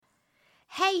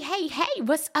Hey,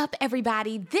 what's up,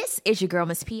 everybody? This is your girl,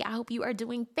 Miss P. I hope you are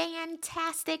doing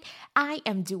fantastic. I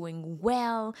am doing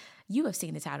well. You have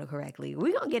seen the title correctly.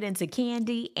 We're going to get into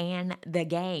Kandi and the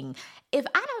gang. If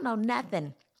I don't know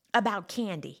nothing about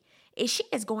Kandi, she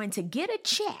is going to get a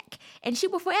check, and she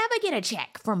will forever get a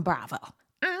check from Bravo.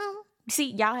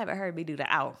 See, y'all haven't heard me do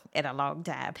that in a long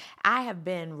time. I have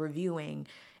been reviewing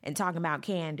and talking about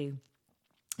Kandi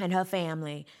and her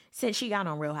family since she got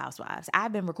on Real Housewives.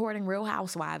 I've been recording Real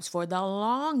Housewives for the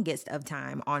longest of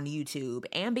time on YouTube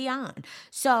and beyond.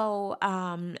 So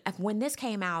when this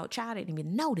came out, child, I didn't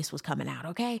even know this was coming out,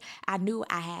 okay? I knew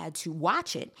I had to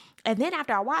watch it. And then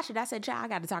after I watched it, I said, child, I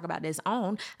got to talk about this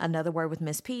on Another Word with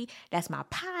Miss P. That's my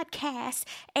podcast.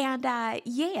 And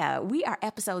we are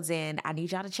episodes in. I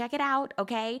need y'all to check it out,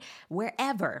 okay?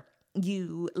 Wherever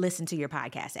you listen to your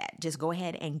podcast at. Just go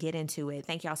ahead and get into it.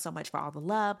 Thank y'all so much for all the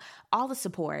love, all the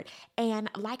support. And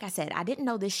like I said, I didn't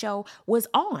know this show was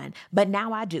on, but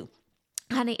now I do.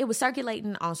 Honey, it was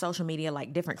circulating on social media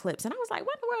like different clips. And I was like,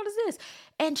 what in the world is this?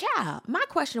 And child, my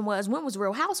question was, when was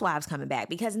Real Housewives coming back?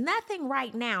 Because nothing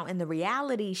right now in the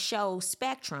reality show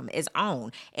spectrum is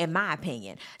on, in my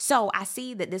opinion. So I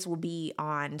see that this will be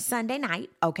on Sunday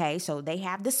night. Okay, so they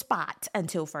have the spot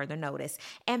until further notice.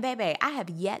 And baby, I have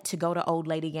yet to go to Old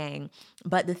Lady Gang.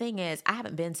 But the thing is, I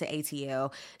haven't been to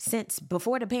ATL since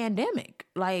before the pandemic.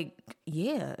 Like,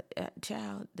 yeah,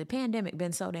 child, the pandemic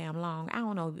been so damn long. I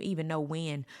don't even know when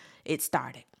it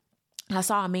started. I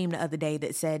saw a meme the other day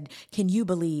that said, can you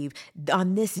believe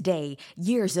on this day,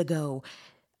 years ago,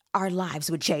 our lives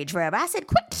would change forever? I said,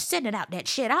 quit sending out that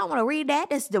shit. I don't want to read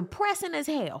that. It's depressing as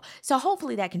hell. So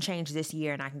hopefully that can change this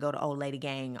year and I can go to Old Lady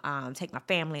Gang, take my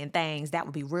family and things. That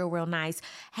would be real, real nice.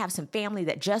 Have some family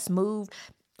that just moved.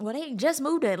 Well, they ain't just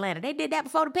moved to Atlanta. They did that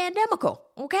before the pandemical,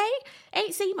 okay?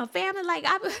 Ain't seen my family like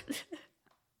I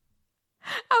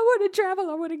want to travel.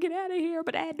 I want to get out of here,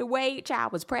 but I had to wait.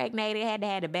 Child was pregnant. Had to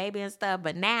have the baby and stuff.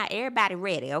 But now everybody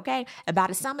ready, okay? And by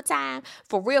the summertime,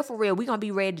 for real, we going to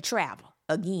be ready to travel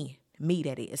again. Me,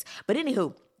 that is. But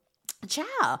anywho,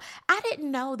 child, I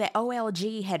didn't know that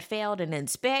OLG had failed an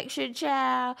inspection,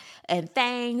 child, and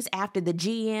things after the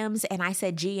GMs, and I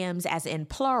said GMs as in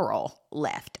plural,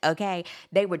 left, okay?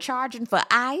 They were charging for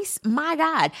ice. My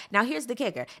God. Now, here's the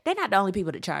kicker. They're not the only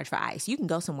people that charge for ice. You can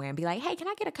go somewhere and be like, hey, can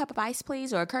I get a cup of ice,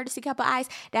 please? Or a courtesy cup of ice?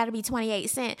 That'll be 28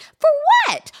 cents. For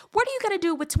what? What are you going to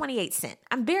do with 28 cents?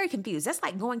 I'm very confused. That's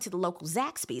like going to the local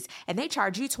Zaxby's, and they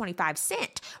charge you 25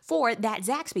 cents for that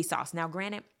Zaxby sauce. Now,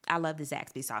 granted, I love the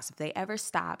Zaxby sauce. If they ever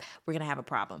stop, we're going to have a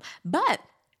problem. But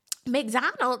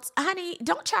McDonald's, honey,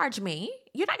 don't charge me.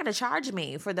 You're not going to charge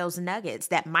me for those nuggets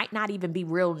that might not even be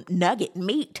real nugget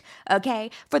meat,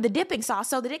 okay, for the dipping sauce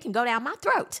so that it can go down my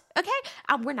throat, okay?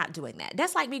 We're not doing that.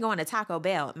 That's like me going to Taco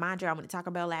Bell. Mind you, I went to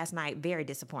Taco Bell last night. Very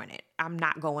disappointed. I'm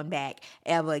not going back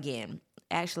ever again.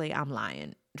 Actually, I'm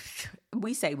lying.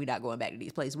 We say we're not going back to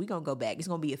these places. We're going to go back. It's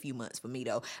going to be a few months for me,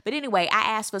 though. But anyway, I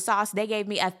asked for sauce. They gave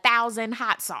me 1,000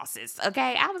 hot sauces,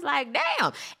 okay? I was like,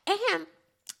 damn. And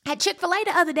at Chick-fil-A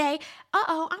the other day,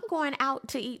 I'm going out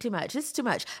to eat too much. This is too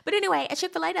much. But anyway, at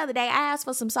Chick-fil-A the other day, I asked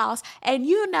for some sauce, and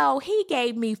he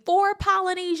gave me 4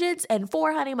 Polynesians and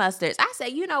 4 honey mustards. I said,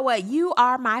 you know what? You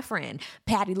are my friend,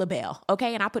 Patti LaBelle,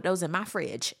 okay? And I put those in my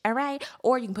fridge, all right?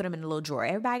 Or you can put them in a little drawer.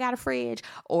 Everybody got a fridge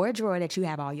or a drawer that you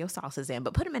have all your sauces in,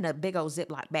 but put them in a big old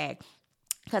Ziploc bag.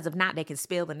 Because if not, they can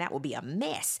spill, and that will be a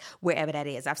mess wherever that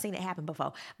is. I've seen it happen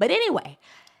before. But anyway,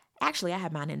 actually, I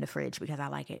have mine in the fridge because I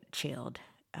like it chilled.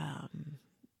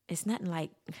 It's nothing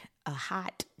like a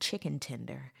hot chicken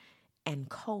tender and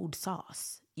cold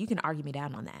sauce. You can argue me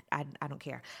down on that. I don't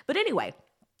care. But anyway,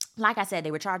 like I said,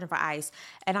 they were charging for ice,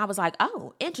 and I was like,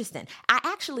 oh, interesting. I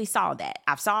actually saw that.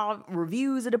 I saw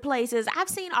reviews of the places. I've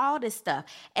seen all this stuff.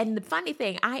 And the funny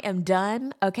thing, I am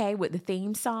done, okay, with the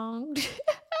theme song.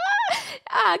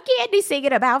 Kandi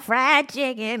singing about fried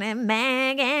chicken and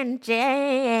mac and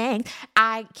cheese.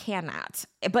 I cannot.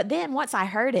 But then once I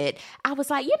heard it, I was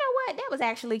like, you know what? That was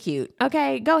actually cute.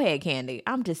 Okay, go ahead, Kandi.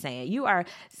 I'm just saying, you are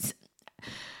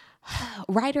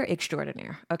writer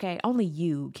extraordinaire, okay? Only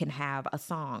you can have a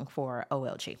song for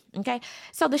OLG, okay?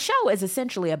 So the show is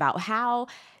essentially about how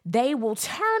they will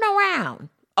turn around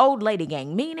Old Lady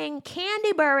Gang, meaning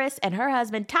Kandi Burruss and her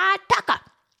husband, Todd Tucker,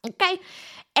 okay?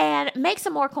 And make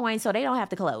some more coins so they don't have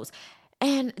to close.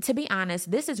 And to be honest,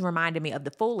 this is reminding me of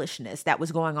the foolishness that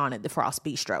was going on at the Frost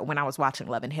Bistro when I was watching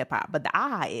Love and Hip Hop. But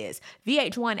the is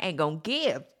VH1 ain't gonna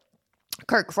give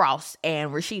Kirk Frost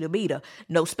and Rashida Beta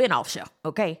no spinoff show,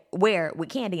 okay? Where with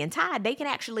Kandi and Todd, they can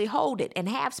actually hold it and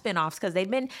have spinoffs because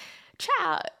they've been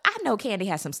Child, I know Candy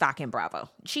has some stock in Bravo.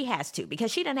 She has to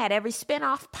because she done had every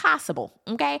spinoff possible,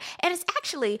 okay? And it's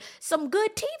actually some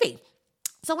good TV.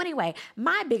 So anyway,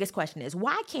 my biggest question is,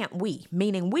 why can't we,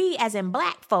 meaning we as in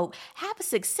black folk, have a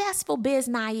successful biz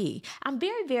naive? I'm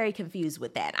very, very confused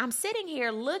with that. I'm sitting here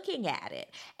looking at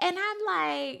it and I'm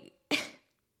like,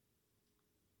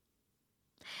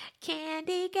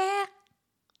 Candy girl,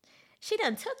 she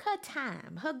done took her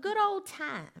time, her good old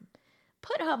time,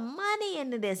 put her money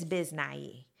into this biz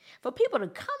naive. For people to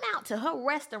come out to her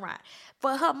restaurant,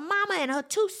 for her mama and her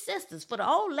two sisters, for the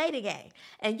old lady gang.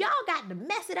 And y'all got to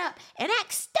mess it up and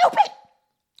act stupid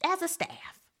as a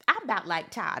staff. I'm about like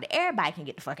Todd. Everybody can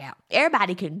get the fuck out.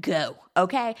 Everybody can go,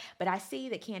 okay? But I see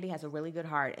that Candy has a really good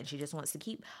heart and she just wants to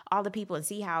keep all the people and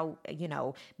see how,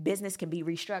 business can be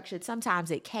restructured.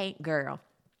 Sometimes it can't, girl.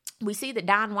 We see that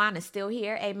Don Juan is still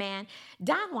here. Amen.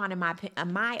 Don Juan, in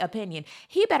my opinion,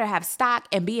 he better have stock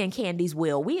and be in Candy's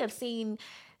will. We have seen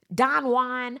Don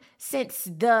Juan since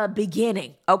the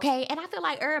beginning, okay? And I feel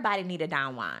like everybody need a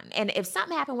Don Juan. And if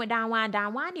something happened with Don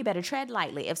Juan, you better tread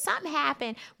lightly. If something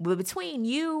happened between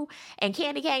you and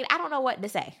Candy Cane, I don't know what to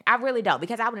say. I really don't,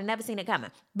 because I would have never seen it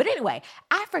coming. But anyway,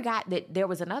 I forgot that there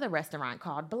was another restaurant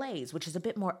called Blaze, which is a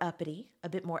bit more uppity, a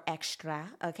bit more extra,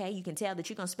 okay? You can tell that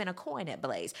you're going to spend a coin at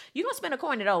Blaze. You're going to spend a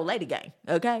coin at Old Lady Gang,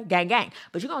 okay? Gang, gang.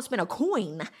 But you're going to spend a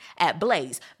coin at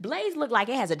Blaze. Blaze look like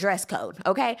it has a dress code,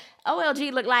 okay?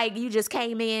 OLG look like you just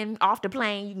came in off the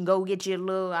plane. You can go get your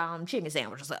little chicken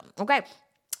sandwich or something, okay?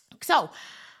 So,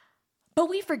 but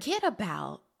we forget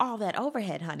about all that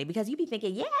overhead, honey, because you be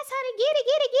thinking, yes, honey,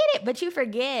 get it. But you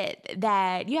forget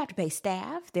that you have to pay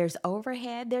staff. There's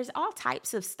overhead. There's all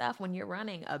types of stuff when you're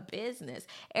running a business.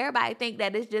 Everybody think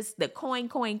that it's just the coin.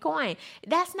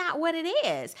 That's not what it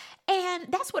is. And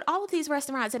that's what all of these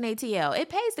restaurants in ATL, it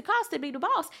pays the cost to be the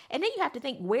boss. And then you have to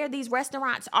think where these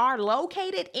restaurants are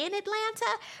located in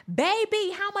Atlanta.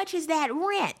 Baby, how much is that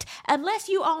rent? Unless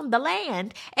you own the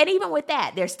land. And even with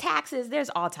that, there's taxes. There's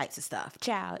all types of stuff.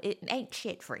 Child, it ain't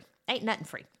shit free. Ain't nothing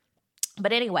free.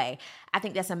 But anyway, I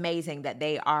think that's amazing that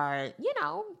they are,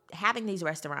 having these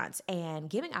restaurants and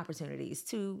giving opportunities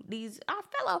to our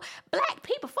fellow black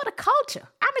people for the culture.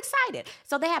 I'm excited.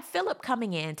 So they have Philip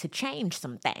coming in to change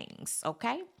some things,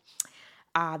 okay?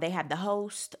 They had the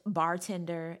host,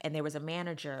 bartender, and there was a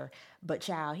manager, but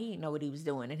child, he didn't know what he was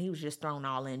doing, and he was just thrown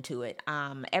all into it.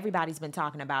 Everybody's been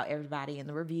talking about everybody in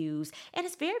the reviews, and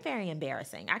it's very, very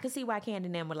embarrassing. I can see why Candy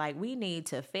and them were like, we need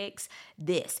to fix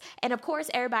this. And of course,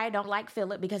 everybody don't like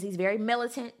Philip because he's very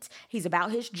militant. He's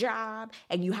about his job,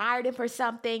 and you hired him for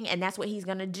something, and that's what he's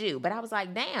going to do. But I was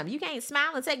like, damn, you can't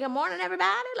smile and say good morning,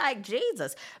 everybody? Like,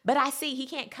 Jesus. But I see he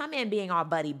can't come in being all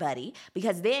buddy,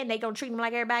 because then they going to treat him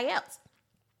like everybody else.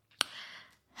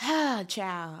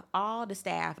 Child, all the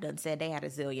staff done said they had a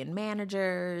zillion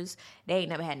managers. They ain't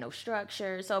never had no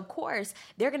structure. So, of course,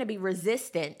 they're going to be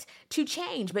resistant to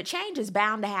change. But change is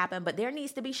bound to happen. But there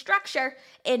needs to be structure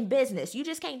in business. You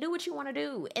just can't do what you want to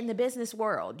do in the business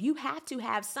world. You have to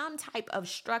have some type of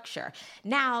structure.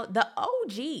 Now, the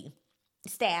OG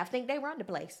staff think they run the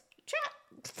place.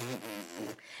 Child,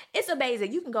 it's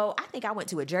amazing. You can go, I think I went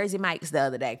to a Jersey Mike's the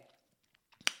other day.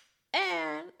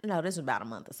 And, no, this was about a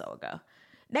month or so ago.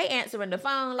 They answering the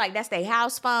phone like that's their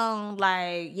house phone.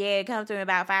 Like, yeah, come through in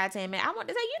about 5-10 minutes. I want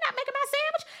to say, you're not making my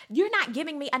sandwich. You're not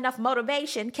giving me enough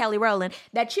motivation, Kelly Rowland,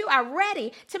 that you are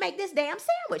ready to make this damn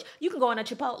sandwich. You can go on a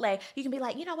Chipotle. You can be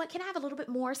like, you know what? Can I have a little bit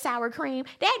more sour cream?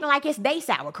 They acting like it's they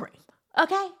sour cream.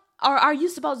 Okay? Or are you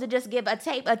supposed to just give a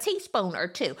teaspoon or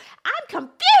two? I'm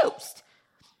confused.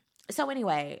 So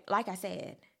anyway, like I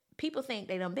said, people think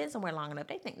they done been somewhere long enough.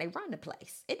 They think they run the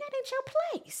place. And that ain't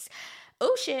your place.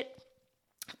 Oh, shit.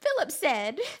 Philip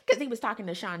said, because he was talking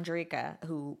to Chandrika,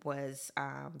 who was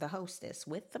the hostess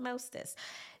with the mostess,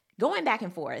 going back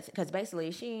and forth, because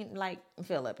basically she ain't like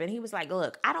Philip. And he was like,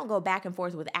 look, I don't go back and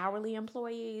forth with hourly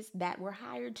employees that were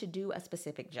hired to do a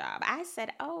specific job. I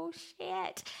said, oh,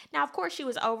 shit. Now, of course, she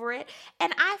was over it.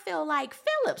 And I feel like,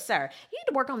 Philip, sir, you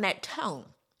need to work on that tone.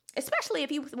 Especially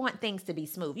if you want things to be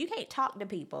smooth. You can't talk to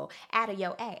people out of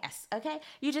your ass, okay?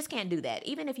 You just can't do that.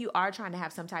 Even if you are trying to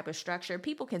have some type of structure,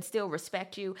 people can still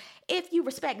respect you if you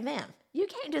respect them. You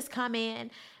can't just come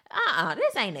in,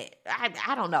 this ain't it.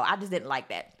 I don't know. I just didn't like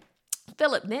that.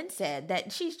 Philip then said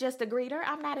that she's just a greeter.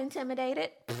 I'm not intimidated.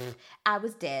 I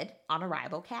was dead on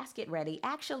arrival, casket ready.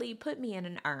 Actually put me in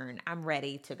an urn. I'm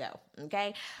ready to go.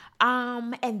 Okay.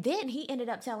 And then he ended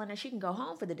up telling her she can go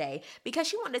home for the day because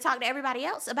she wanted to talk to everybody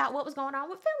else about what was going on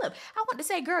with Philip. I want to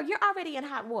say, girl, you're already in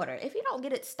hot water. If you don't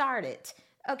get it started,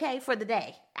 okay, for the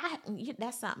day,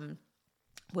 that's something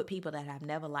with people that I've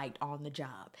never liked on the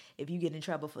job. If you get in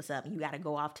trouble for something, you got to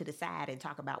go off to the side and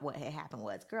talk about what had happened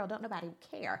was. Girl, don't nobody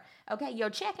care. Okay, your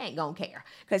check ain't gonna care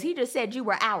because he just said you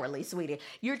were hourly, sweetie.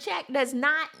 Your check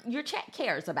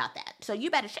cares about that. So you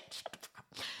better shut the fuck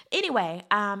up. Anyway,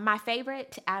 my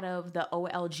favorite out of the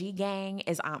OLG gang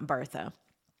is Aunt Bertha.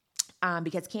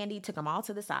 Because Kandi took them all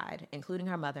to the side, including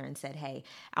her mother, and said, hey,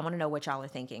 I want to know what y'all are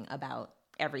thinking about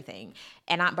everything.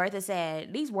 And Aunt Bertha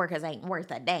said, these workers ain't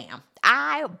worth a damn.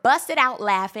 I busted out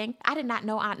laughing. I did not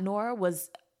know Aunt Nora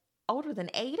was older than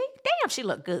 80. Damn, she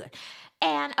looked good.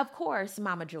 And of course,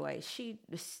 Mama Joy, she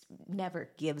never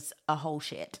gives a whole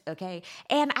shit, okay?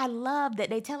 And I love that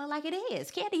they tell her like it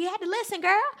is. Kandi, you had to listen,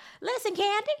 girl. Listen,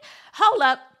 Kandi. Hold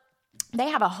up. They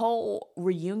have a whole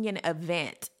reunion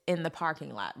event in the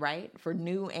parking lot, right? For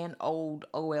new and old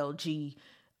OLG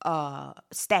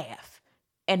staff.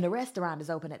 And the restaurant is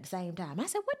open at the same time. I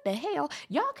said, what the hell?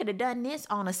 Y'all could have done this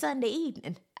on a Sunday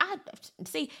evening.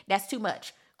 See, that's too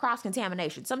much.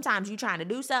 Cross-contamination. Sometimes you're trying to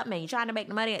do something and you're trying to make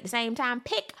the money at the same time.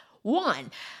 Pick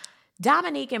one.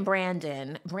 Dominique and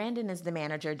Brandon. Brandon is the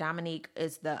manager. Dominique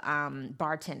is the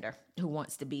bartender who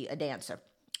wants to be a dancer.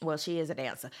 Well, she is a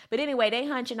dancer. But anyway, they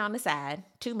hunching on the side.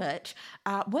 Too much.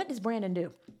 What does Brandon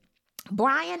do?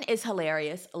 Brian is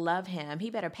hilarious. Love him.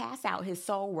 He better pass out his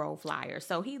soul roll flyer.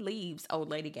 So he leaves Old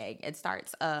Lady Gang and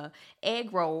starts a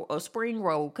egg roll or spring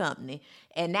roll company.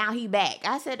 And now he back.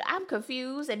 I said, I'm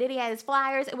confused. And then he had his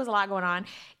flyers. It was a lot going on.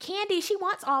 Kandi, she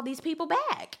wants all these people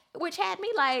back, which had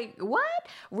me like, what?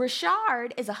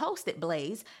 Richard is a host at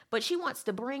Blaze, but she wants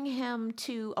to bring him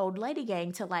to Old Lady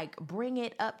Gang to like bring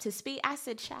it up to speed. I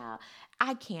said, child,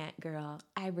 I can't, girl.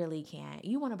 I really can't.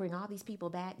 You want to bring all these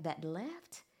people back that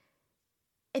left?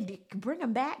 And bring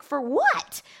them back for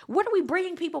what? What are we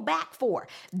bringing people back for?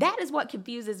 That is what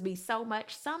confuses me so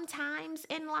much sometimes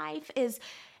in life is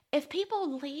if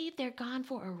people leave, they're gone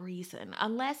for a reason.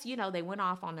 Unless, they went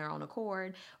off on their own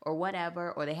accord or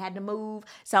whatever, or they had to move,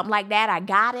 something like that. I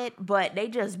got it, but they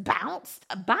just bounced.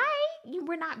 Bye.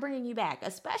 We're not bringing you back,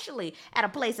 especially at a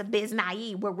place of Biz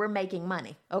Naive where we're making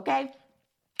money, okay?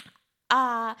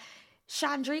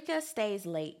 Chandrika stays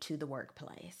late to the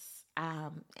workplace.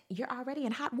 You're already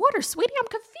in hot water, sweetie. I'm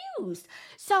confused.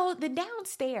 So the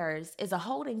downstairs is a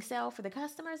holding cell for the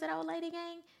customers at Old Lady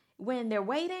Gang when they're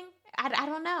waiting. I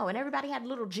don't know. And everybody had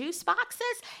little juice boxes.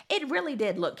 It really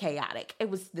did look chaotic. It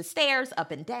was the stairs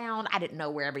up and down. I didn't know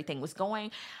where everything was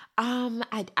going.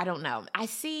 I don't know. I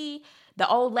see the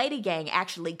Old Lady Gang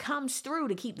actually comes through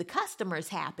to keep the customers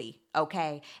happy,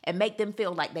 okay, and make them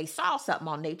feel like they saw something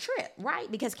on their trip,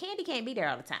 right? Because Kandi can't be there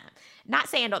all the time. Not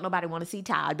saying don't nobody want to see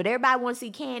Todd, but everybody want to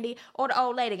see Kandi or the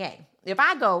Old Lady Gang. If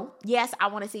I go, yes, I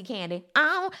want to see Kandi,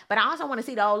 but I also want to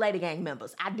see the Old Lady Gang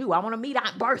members. I do. I want to meet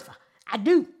Aunt Bertha. I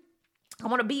do. I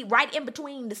want to be right in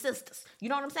between the sisters. You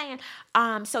know what I'm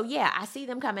saying? So yeah, I see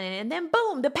them coming in and then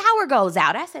boom, the power goes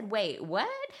out. I said, wait, what?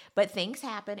 But things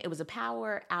happen. It was a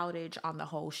power outage on the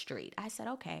whole street. I said,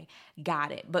 okay,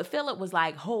 got it. But Philip was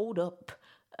like, hold up.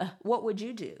 What would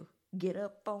you do? Get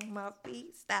up on my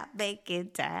feet, stop making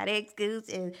tired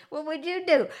excuses. What would you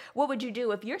do? What would you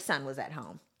do if your son was at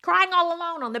home? Crying all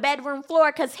alone on the bedroom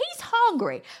floor because he's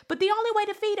hungry. But the only way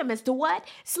to feed him is to what?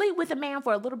 Sleep with a man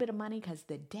for a little bit of money because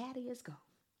the daddy is gone.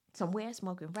 Somewhere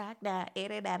smoking rock now, it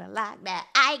ain't out of lock now.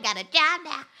 I ain't got a job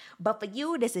now. But for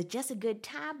you, this is just a good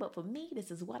time. But for me,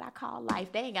 this is what I call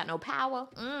life. They ain't got no power.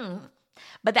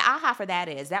 But the aha for that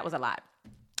is, that was a lot.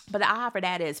 But the aha for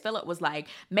that is Philip was like,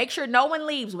 make sure no one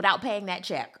leaves without paying that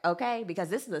check, okay? Because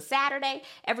this is a Saturday.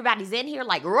 Everybody's in here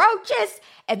like roaches,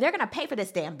 and they're going to pay for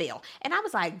this damn bill. And I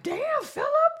was like, damn, Philip.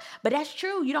 But that's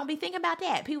true. You don't be thinking about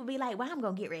that. People be like, well, I'm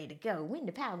going to get ready to go. When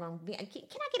the power going to be? Can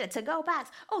I get a to-go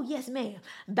box? Oh, yes, ma'am.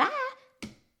 Bye.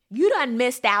 You done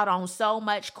missed out on so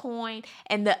much coin.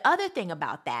 And the other thing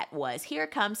about that was, here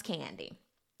comes Kandi.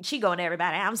 She going to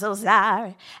everybody, I'm so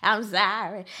sorry. I'm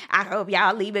sorry. I hope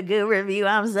y'all leave a good review.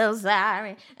 I'm so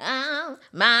sorry. Oh,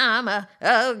 mama.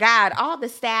 Oh, God. All the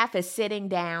staff is sitting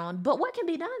down. But what can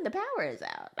be done? The power is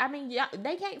out. I mean,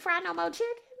 they can't fry no more chicken.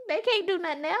 They can't do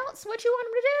nothing else. What you want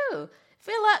them to do?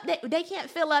 Fill up. They can't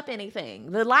fill up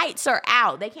anything. The lights are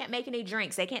out. They can't make any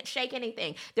drinks. They can't shake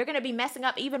anything. They're going to be messing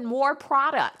up even more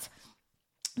product.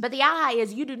 But the eye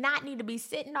is you do not need to be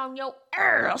sitting on your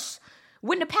ass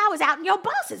when the power's out and your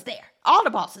boss is there. All the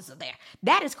bosses are there.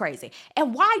 That is crazy.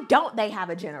 And why don't they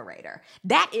have a generator?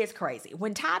 That is crazy.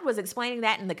 When Todd was explaining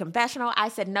that in the confessional, I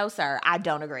said, no, sir, I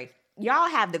don't agree. Y'all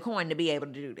have the coin to be able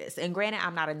to do this. And granted,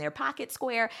 I'm not in their pocket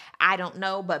square. I don't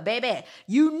know. But baby,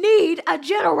 you need a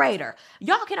generator.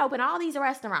 Y'all can open all these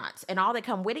restaurants and all that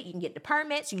come with it. You can get the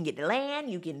permits. You can get the land.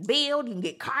 You can build. You can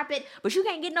get carpet. But you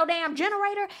can't get no damn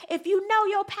generator if you know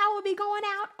your power be going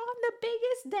out on the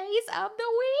biggest days of the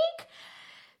week.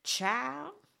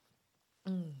 Child.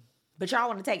 But y'all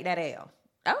want to take that L.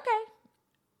 Okay.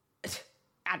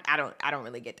 I don't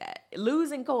really get that.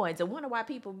 Losing coins. I wonder why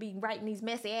people be writing these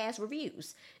messy ass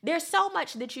reviews. There's so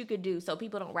much that you could do so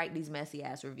people don't write these messy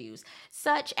ass reviews,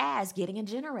 such as getting a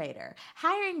generator,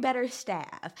 hiring better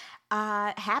staff,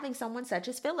 having someone such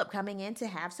as Philip coming in to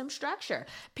have some structure.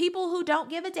 People who don't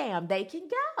give a damn, they can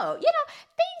go.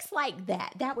 Things like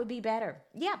that. That would be better.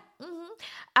 Yeah.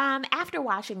 After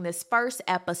watching this first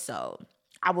episode,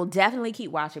 I will definitely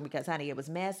keep watching because, honey, it was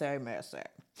messy.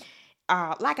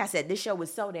 Like I said, this show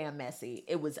was so damn messy.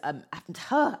 It was,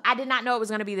 I did not know it was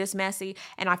going to be this messy.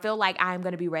 And I feel like I'm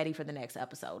going to be ready for the next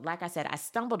episode. Like I said, I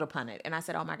stumbled upon it and I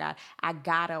said, oh my God, I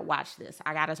gotta watch this.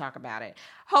 I gotta talk about it.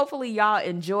 Hopefully y'all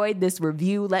enjoyed this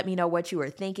review. Let me know what you are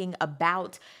thinking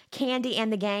about Kandi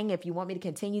and the Gang. If you want me to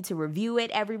continue to review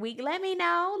it every week, let me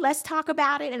know. Let's talk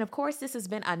about it. And of course, this has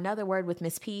been another Word with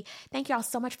Miss P. Thank y'all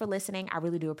so much for listening. I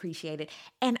really do appreciate it.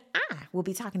 And I will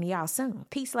be talking to y'all soon.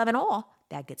 Peace, love, and all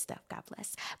that good stuff. God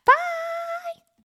bless. Bye.